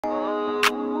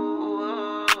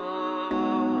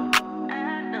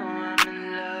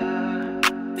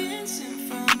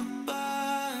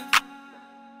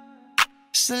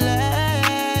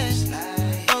Slide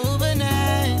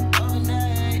overnight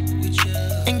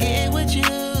and get with you,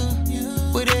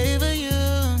 whatever you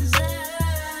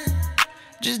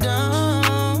just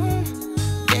don't.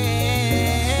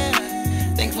 Yeah,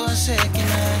 think for a second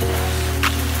now.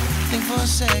 Think for a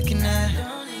second now.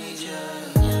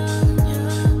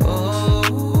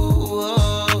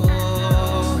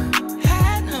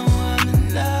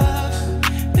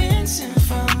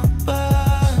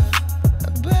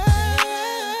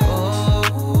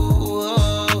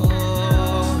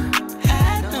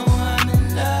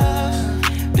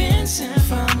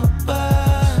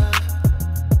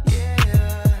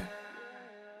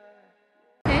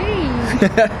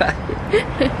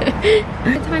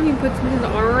 The time he puts his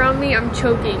arm around me, I'm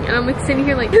choking, and I'm like sitting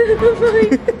here like,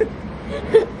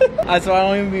 That's why I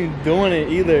don't even be doing it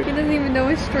either. He doesn't even know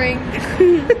his strength.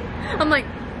 I'm like,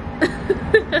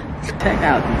 check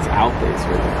out these outfits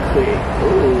really quick.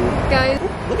 Ooh, guys,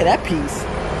 look at that piece.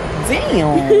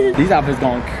 Damn. These outfits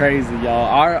going crazy, y'all.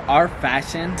 Our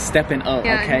fashion stepping up,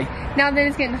 yeah, okay? Now that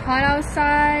it's getting hot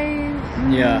outside.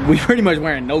 Yeah, we pretty much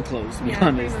wearing no clothes, to be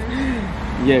honest.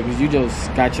 Yeah, because you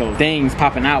just got your things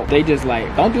popping out. They just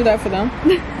like, don't do that for them.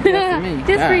 Do that for me.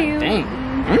 Just God, for you. Dang.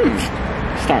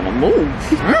 Starting to move.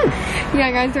 Yeah,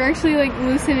 guys, they're actually like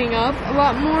loosening up a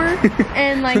lot more.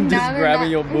 And like just now they're grabbing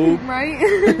your boob. Right?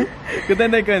 Because then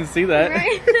they couldn't see that.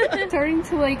 Right? Starting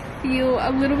to like feel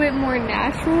a little bit more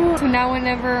natural. So now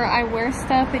whenever I wear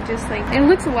stuff, it just like, it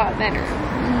looks a lot better.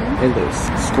 It looks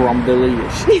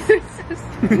scrumbly-ish.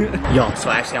 Yo, so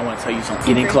actually I want to tell you something.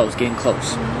 Getting close, getting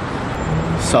close.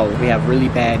 So we have really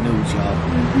bad news, y'all.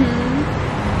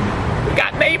 We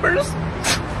got neighbors.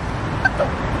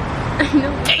 I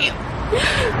know. Damn.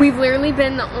 We've literally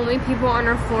been the only people on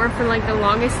our floor for like the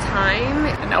longest time.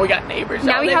 And now we got neighbors.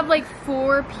 Now we have like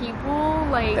 4 people.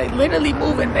 Like they literally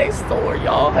moving next door,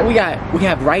 y'all. Like we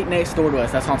have right next door to us.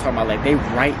 That's what I'm talking about. Like they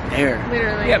right there.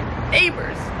 Literally. We have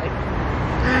neighbors. Like,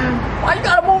 why you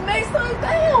gotta move next to us?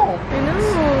 Damn. I know.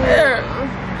 Yeah.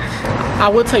 I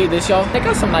will tell you this, y'all. They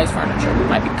got some nice furniture. We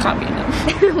might be copying them.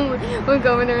 We'll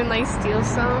go in there and like steal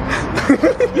some.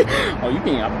 Oh, you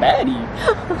being a baddie.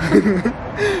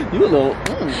 You a little.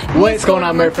 What's going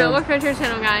on, Mary friends? Welcome to our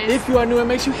channel, guys. If you are new,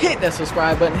 make sure you hit that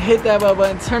subscribe button, hit that bell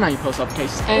button, turn on your post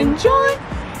notifications, and join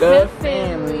the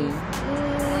family.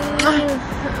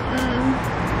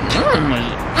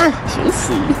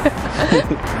 Juicy.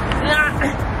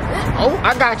 Oh,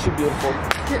 I got you, beautiful.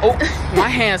 Oh, my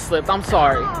hand slipped. I'm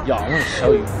sorry. Y'all, I want to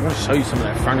show you. I want to show you some of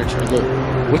that furniture. Look,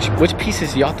 which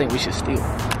pieces y'all think we should steal?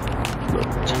 Look,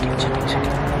 check it.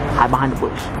 Hide behind the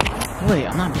bush. Wait,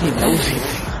 I'm not being nosy.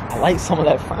 I like some of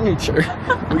that furniture.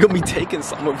 We're gonna be taking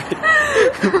some of it.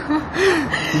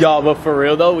 Y'all, but for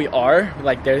real though, we are.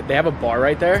 Like, they have a bar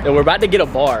right there. And we're about to get a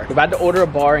bar. We're about to order a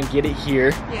bar and get it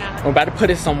here. Yeah. We're about to put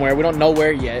it somewhere. We don't know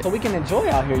where yet. So we can enjoy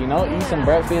out here, you know? Eat some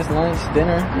breakfast, lunch,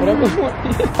 dinner, whatever we want.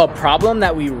 A problem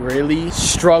that we really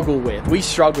struggle with. We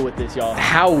struggle with this, y'all.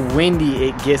 How windy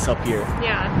it gets up here.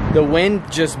 Yeah. The wind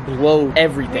just blows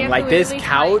everything. Like this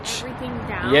couch.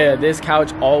 Yeah, this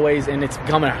couch always, and it's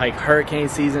becoming like hurricane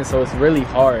season, so it's really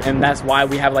hard. And that's why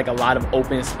we have like a lot of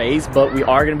open space, but we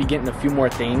are gonna be getting a few more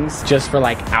things just for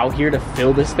like out here to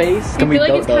fill the space. I feel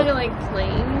like it's kind of like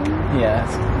plain. Yeah.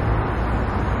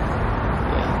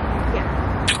 Yeah.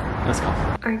 Let's go.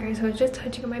 Alright guys, so I was just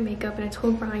touching on my makeup and I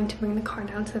told Brian to bring the car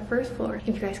down to the first floor. If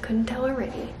you guys couldn't tell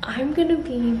already, I'm gonna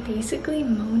be basically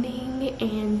moaning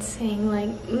and saying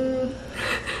like,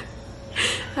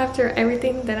 after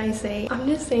everything that I say. I'm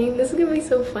just saying this is gonna be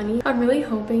so funny. I'm really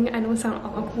hoping I don't sound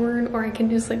awkward or I can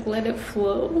just like let it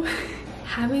flow.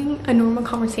 Having a normal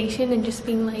conversation and just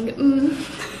being like,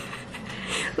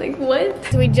 like what?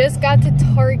 So we just got to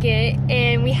Target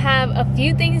and we have a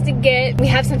few things to get. We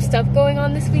have some stuff going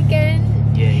on this weekend.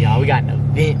 Yeah, y'all, we got an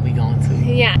event we going to.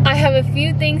 Yeah, I have a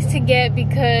few things to get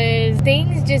because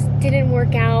things just didn't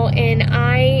work out and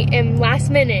I am last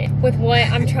minute with what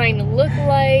I'm trying to look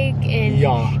like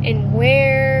and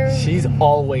wear. She's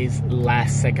always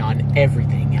last second on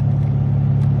everything.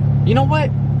 You know what?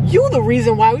 You the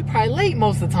reason why we probably late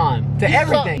most of the time to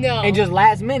everything. No. And just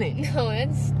last minute. No,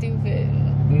 that's stupid.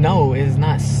 No, it's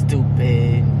not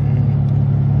stupid.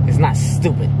 It's not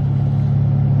stupid.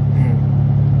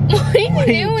 What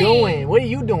are you doing? What are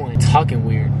you doing? Talking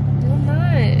weird. No, I'm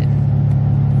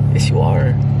not. Yes, you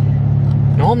are.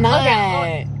 No, I'm not.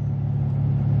 Okay.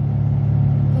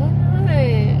 No, I'm not.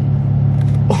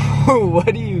 What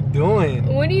are you doing?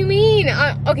 What do you mean?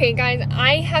 Okay, guys,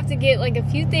 I have to get like a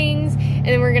few things and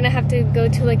then we're gonna have to go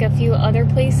to like a few other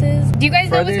places. Do you guys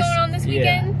know what's going on this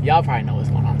weekend? Y'all probably know what's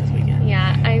going on this weekend.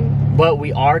 Yeah, But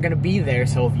we are gonna be there,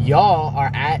 so if y'all are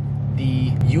at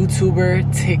the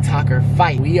YouTuber TikToker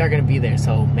fight. We are gonna be there,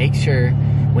 so make sure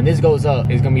when this goes up,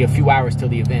 it's gonna be a few hours till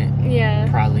the event. Yeah.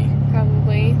 Probably.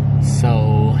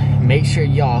 So make sure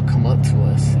y'all come up to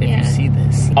us if you see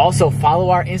this. Also follow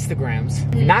our Instagrams.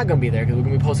 You're not gonna be there because we're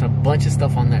gonna be posting a bunch of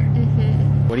stuff on there.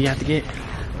 What do you have to get?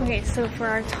 Okay, so for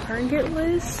our Target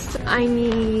list, I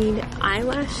need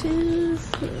eyelashes.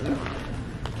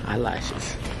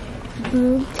 Eyelashes.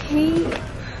 Boob tape.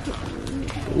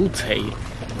 Boob tape?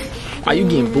 Why you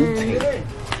getting boob tape?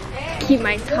 Keep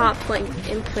my top like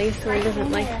in place so it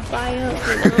doesn't like fly up,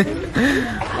 you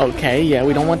know? Okay, yeah,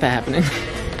 we don't want that happening.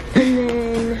 And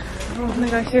then, oh my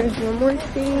gosh, there's one more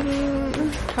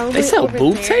thing. Probably they sell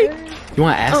boob there. tape? You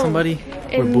wanna ask somebody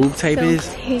where boob tape is?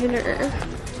 Tanner.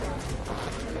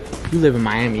 You live in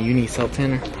Miami, you need soap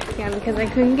tanner? Yeah, because I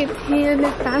couldn't get tanned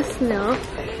fast enough.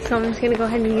 So I'm just gonna go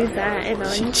ahead and use that. And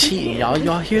she cheating,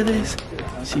 y'all hear this?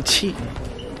 She cheating.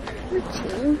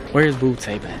 Where's boob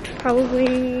tape at?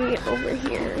 Probably over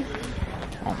here.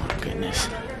 Oh my goodness.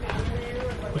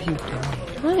 What are you doing?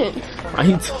 What? Why are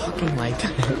you talking like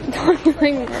that? Talking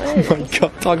like what? Oh my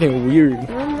god, talking weird.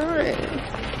 No, I'm not.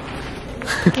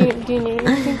 do you need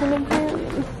anything from the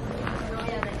pan?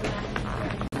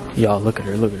 Y'all, look at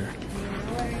her, look at her.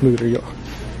 Look at her, y'all.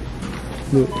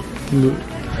 Look. What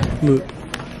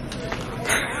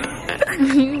are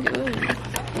you doing?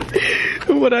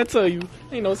 What'd I tell you?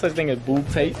 Ain't no such thing as boob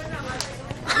tape.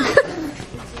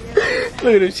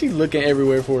 Look at her, she's looking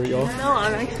everywhere for it, y'all. No,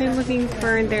 I'm actually looking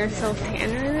for their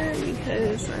self-tanner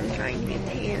because I'm trying to get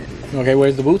tan. Okay,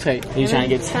 where's the boob tape? Are you trying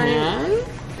to get tan?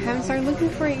 I haven't started looking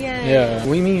for it yet. Yeah.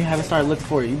 What do you mean you haven't started looking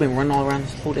for it? You've been running all around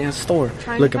this whole damn store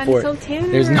looking for it. Self-tanner.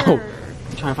 There's no.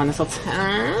 You trying to find the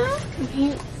self-tanner? You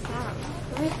can't stop.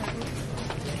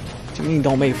 What do you mean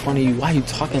don't make fun of you? Why are you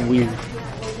talking weird?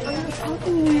 I'm not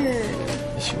talking weird.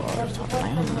 Yes, you are. You're talking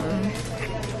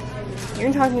like,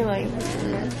 You're talking like...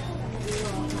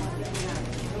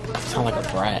 sound like a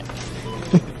brat.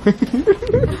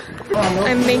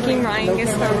 I'm making Ryan get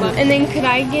Starbucks. And then could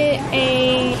I get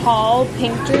a tall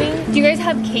pink drink? Do you guys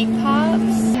have cake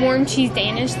pops? Warm cheese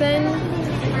Danish then?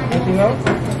 Anything else?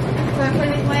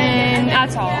 And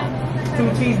that's all.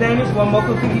 2 cheese Danish, 1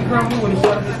 mocha cookie crumble with a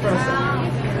shot of espresso.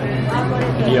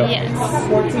 Yes.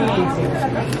 14.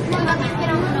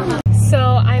 So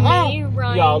I made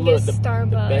Ryan look, get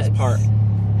Starbucks. the best part.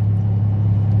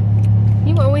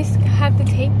 You always have to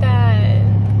take that.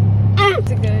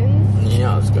 Is it good?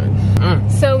 Yeah, it's good.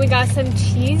 So we got some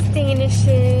cheese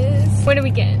Danishes. What do we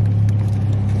get?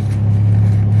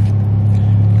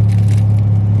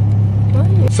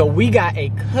 What? So we got a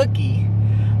cookie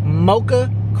mocha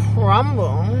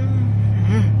crumble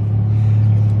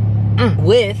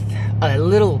with a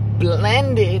little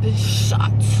blended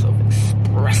shots of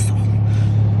espresso.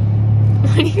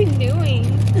 What are you doing?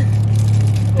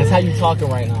 That's how you talking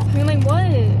right now. You're like what?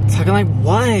 Talking like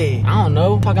what? I don't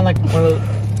know. Talking like one of the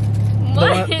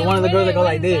one of the girls that go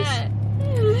like this. That?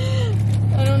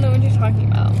 I don't know what you're talking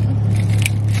about.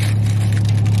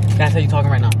 That's how you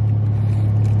talking right now.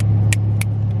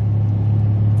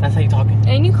 That's how you talking.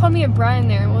 And you called me a brat in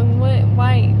there. Well, what?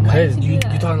 Why? Cause you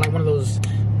talking like one of those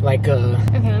like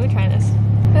Okay, let me try this.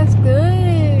 That's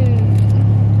good.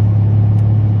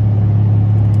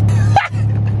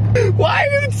 Why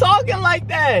are you talking like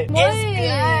that? What? It's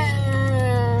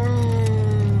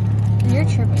good. You're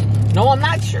tripping. No, I'm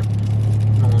not tripping.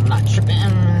 No, I'm not tripping.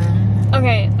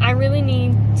 Okay, I really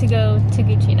need to go to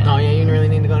Gucci now. Oh yeah, you really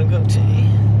need to go to Gucci.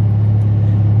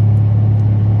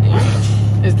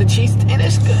 Is the cheese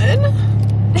Danish good?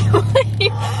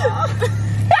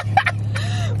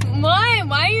 Why?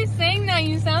 Why are you saying that?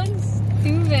 You sound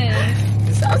stupid.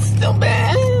 It sounds still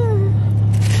bad.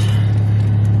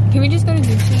 Can we just go to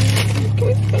Gucci? Can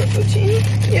we go to Gucci?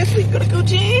 Yes, we can go to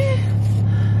Gucci.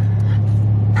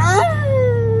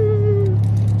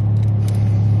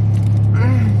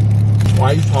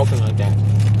 Why are you talking like that?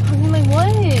 I'm like,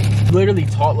 what? You literally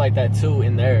talk like that too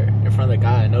in there, in front of the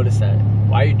guy. I noticed that.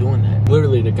 Why are you doing that?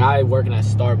 Literally, the guy working at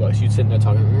Starbucks, you sitting there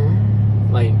talking,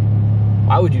 like,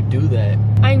 why would you do that?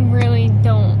 I really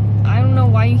don't. I don't know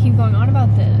why you keep going on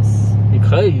about this.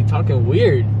 Because you're talking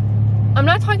weird. I'm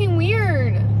not talking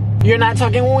weird. You're not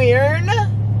talking weird?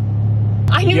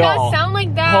 I do not sound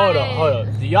like that. Hold up.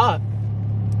 Do y'all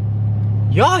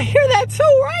hear that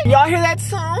too, right? Y'all hear that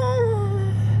song?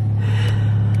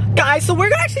 Guys, so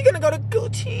we're actually gonna go to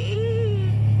Gucci.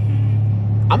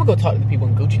 I'm gonna go talk to the people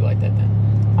in Gucci like that then.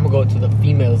 I'm gonna go to the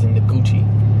females in the Gucci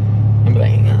and be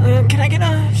like, can I get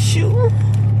a shoe?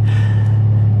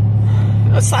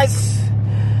 A size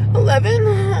 11?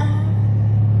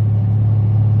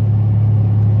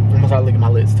 I'm gonna start licking my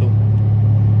lips too.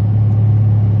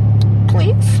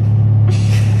 please.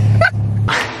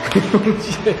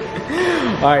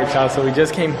 Alright, y'all, so we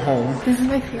just came home. This is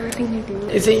my favorite thing to do.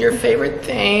 Is it your favorite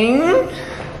thing?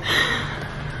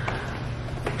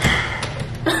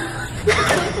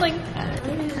 Like that.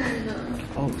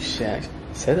 Oh shit.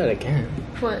 Say that again.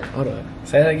 What? Hold up.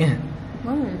 Say that again.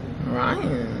 What?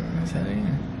 Ryan. Say that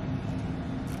again.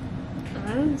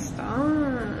 Ryan, stop.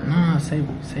 No, say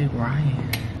Ryan.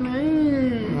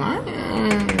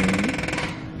 Ryan.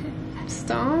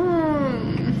 Stop.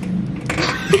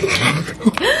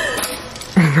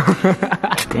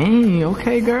 Dang,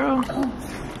 okay, girl.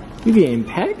 You getting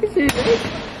packages?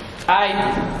 Hi.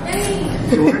 Hey.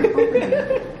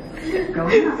 Go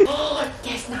oh,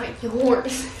 that's not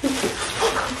yours.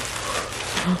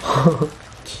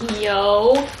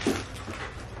 Yo.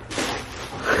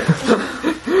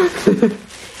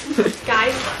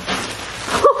 Guys.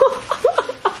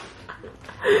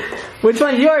 Which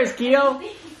one's yours, Keo?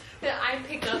 That I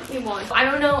pick up he wants. I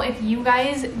don't know if you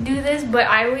guys do this, but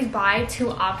I always buy 2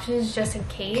 options just in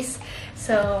case.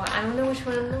 So I don't know which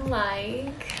one I'm gonna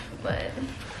like, but.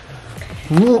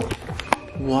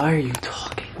 Why are you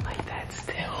talking like that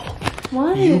still?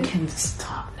 What? You can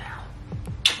stop now.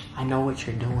 I know what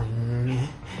you're doing.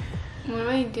 What am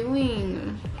I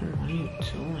doing? What are you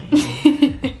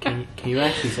doing? Can you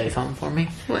actually say something for me?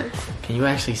 What? Can you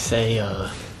actually say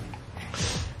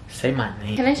my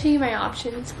name? Can I show you my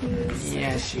options, please?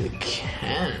 Yes, you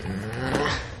can.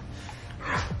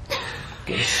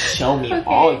 Show me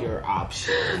all your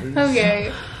options.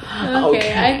 Okay.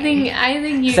 Okay. I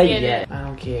think you say get yes. it. I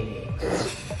don't get it.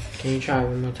 Can you try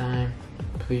one more time,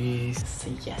 please?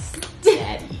 Say yes,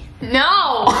 Daddy.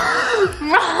 No,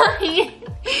 Ryan.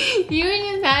 You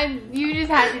just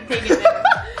had to take it there.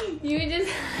 You just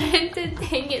had to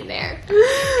take it there.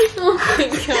 Oh my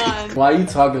god. Why are you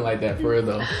talking like that for real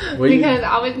though? Because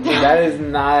I was. That is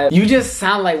not. You just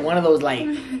sound like one of those like.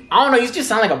 I don't know. You just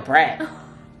sound like a brat.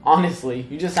 Honestly,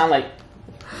 you just sound like.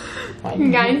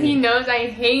 Guys, he knows I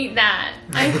hate that.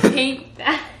 I hate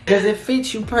that. Because it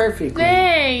fits you perfectly.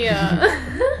 Hey.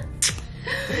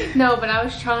 No, but I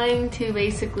was trying to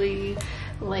basically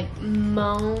like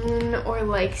moan or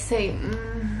like say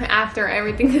after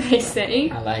everything that I say.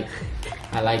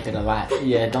 I liked it a lot.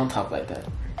 Yeah, don't talk like that.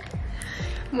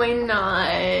 Why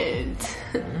not?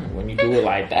 When you do it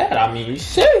like that, I mean, you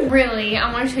should. Really,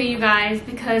 I want to show you guys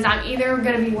because I'm either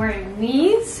gonna be wearing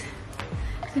these,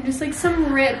 so just like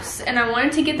some rips, and I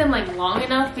wanted to get them like long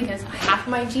enough because half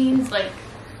of my jeans like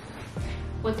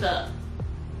what's up?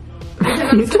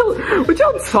 With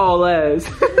your tall ass,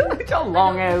 with your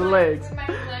long ass legs. With my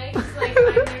legs, like I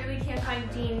literally can't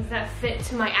find jeans that fit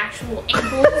to my actual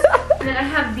ankles. And then I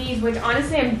have these, which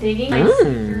honestly I'm digging. Like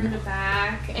through the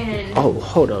back and. Oh,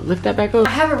 hold up, lift that back up.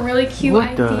 I have a really cute what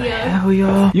idea. What the hell,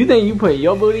 y'all? You think you put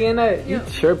your booty in that? You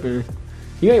tripping?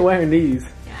 You ain't wearing these.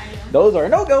 Yeah, I know. Those are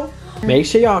no go. Make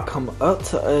sure y'all come up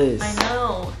to us. I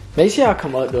know. Make sure y'all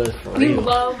come up to us for We real.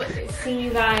 love seeing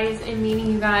you guys and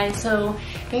meeting you guys, so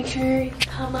make sure you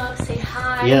come up, say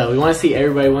hi. Yeah, we want to see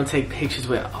everybody. We want to take pictures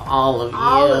with all of you.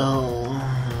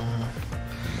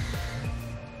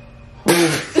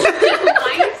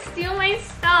 Why you steal my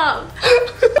stuff?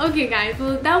 Okay guys,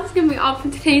 well that was gonna be all for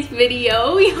today's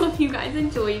video. We hope you guys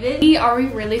enjoyed it. Are we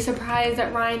really surprised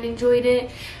that Ryan enjoyed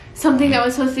it? Something that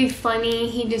was supposed to be funny,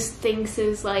 he just thinks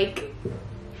is like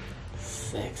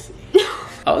sexy.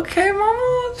 Okay,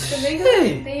 mama. So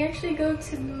they actually go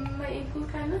to my ankle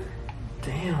kind of.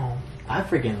 Damn, I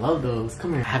freaking love those.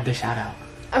 Come here, have the shout out.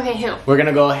 Okay, him. We're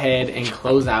gonna go ahead and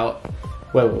close out.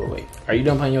 Wait. Are you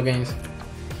done playing your games?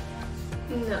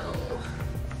 No.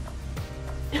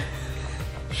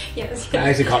 Yes. That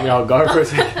actually caught me off guard for a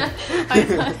second. I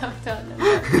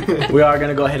thought. We are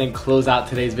gonna go ahead and close out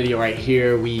today's video right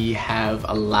here. We have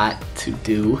a lot to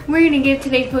do. We're gonna give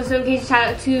today's post notification shout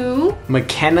out to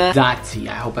McKenna Dottie.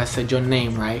 I hope I said your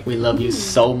name right. We love you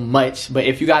so much. But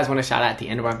if you guys want to shout out at the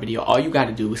end of our video, all you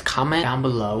gotta do is comment down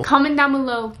below. Comment down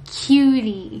below,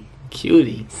 cutie.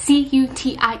 Cutie.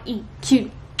 C-U-T-I-E,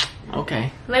 cutie.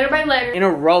 Okay. Letter by letter. In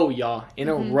a row, y'all. In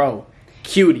a row.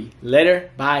 Cutie.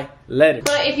 Letter by letter.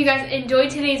 But if you guys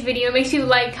enjoyed today's video, make sure you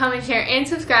like, comment, share, and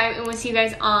subscribe. And we'll see you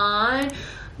guys on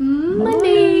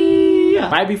Monday.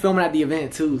 Might be filming at the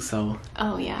event too, so.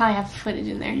 Oh yeah. Probably have footage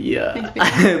in there. Yeah.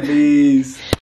 Peace.